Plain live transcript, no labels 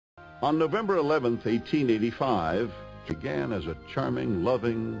On November 11th, 1885, began as a charming,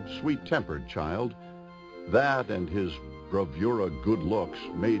 loving, sweet-tempered child. That and his bravura good looks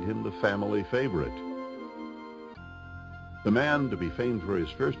made him the family favorite. The man, to be famed for his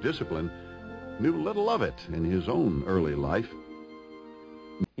fierce discipline, knew little of it in his own early life.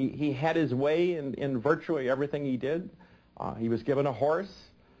 He had his way in virtually everything he did. He was given a horse.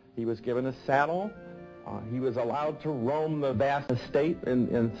 He was given a saddle. He was allowed to roam the vast estate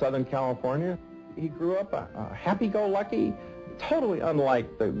in Southern California. He grew up a happy-go-lucky, totally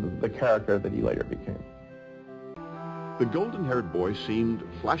unlike the character that he later became. The golden-haired boy seemed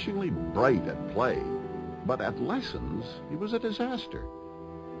flashingly bright at play, but at lessons he was a disaster.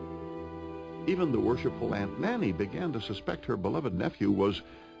 Even the worshipful Aunt Nanny began to suspect her beloved nephew was,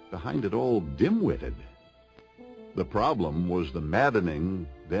 behind it all, dim-witted. The problem was the maddening,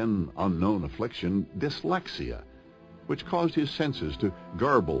 then unknown affliction, dyslexia, which caused his senses to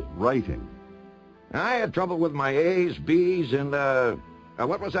garble writing. I had trouble with my A's, B's, and,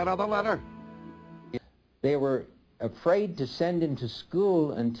 what was that other letter? They were afraid to send him to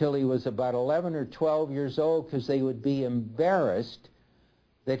school until he was about 11 or 12 years old because they would be embarrassed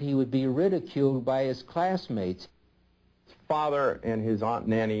that he would be ridiculed by his classmates. His father and his Aunt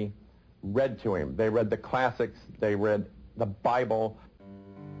Nanny read to him. They read the classics. They read the Bible.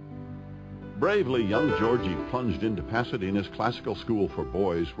 Bravely, young Georgie plunged into Pasadena's classical school for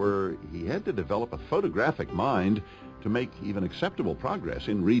boys, where he had to develop a photographic mind to make even acceptable progress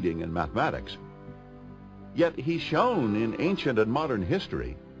in reading and mathematics. Yet he shone in ancient and modern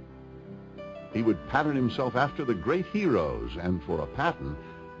history. He would pattern himself after the great heroes, and for a Patton,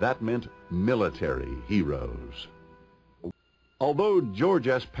 that meant military heroes. Although George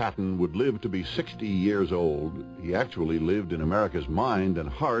S. Patton would live to be 60 years old, he actually lived in America's mind and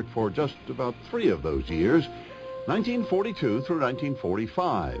heart for just about 3 of those years, 1942 through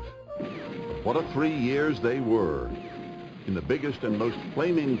 1945. What a 3 years they were. In the biggest and most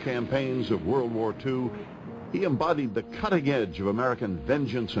flaming campaigns of World War II, he embodied the cutting edge of American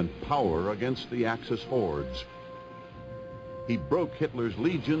vengeance and power against the Axis hordes. He broke Hitler's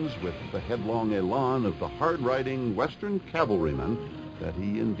legions with the headlong elan of the hard-riding Western cavalryman that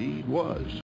he indeed was.